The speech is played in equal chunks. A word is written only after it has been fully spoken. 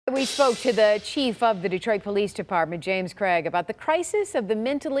We spoke to the chief of the Detroit Police Department, James Craig, about the crisis of the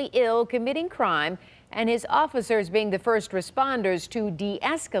mentally ill committing crime and his officers being the first responders to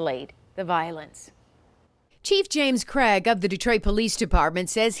de-escalate the violence. Chief James Craig of the Detroit Police Department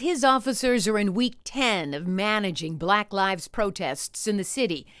says his officers are in week 10 of managing Black Lives protests in the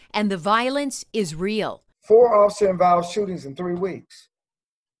city, and the violence is real. 4 officer-involved shootings in 3 weeks.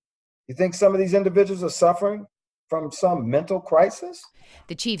 You think some of these individuals are suffering from some mental crisis?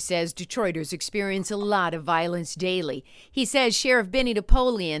 The chief says Detroiters experience a lot of violence daily. He says Sheriff Benny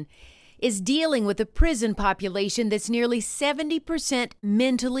Napoleon is dealing with a prison population that's nearly 70%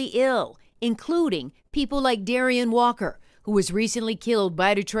 mentally ill, including people like Darian Walker, who was recently killed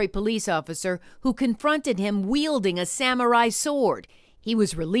by a Detroit police officer who confronted him wielding a samurai sword. He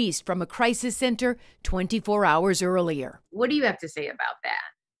was released from a crisis center 24 hours earlier. What do you have to say about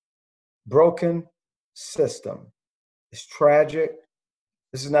that? Broken system. It's tragic.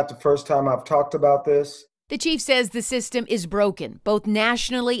 This is not the first time I've talked about this. The chief says the system is broken, both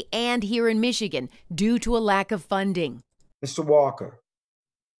nationally and here in Michigan, due to a lack of funding. Mr. Walker,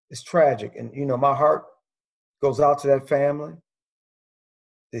 it's tragic. And, my heart goes out to that family.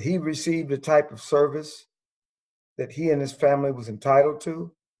 That he received the type of service that he and his family was entitled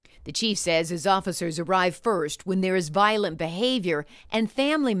to. The chief says his officers arrive first when there is violent behavior, and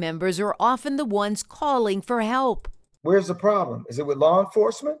family members are often the ones calling for help. Where's the problem? Is it with law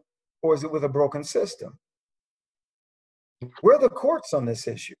enforcement or is it with a broken system? Where are the courts on this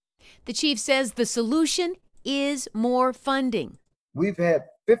issue? The chief says the solution is more funding. We've had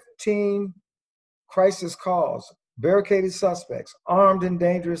 15 crisis calls, barricaded suspects, armed and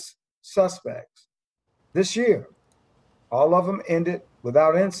dangerous suspects this year. All of them ended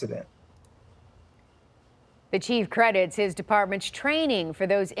without incident. The chief credits his department's training for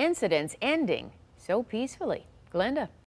those incidents ending so peacefully. Glenda.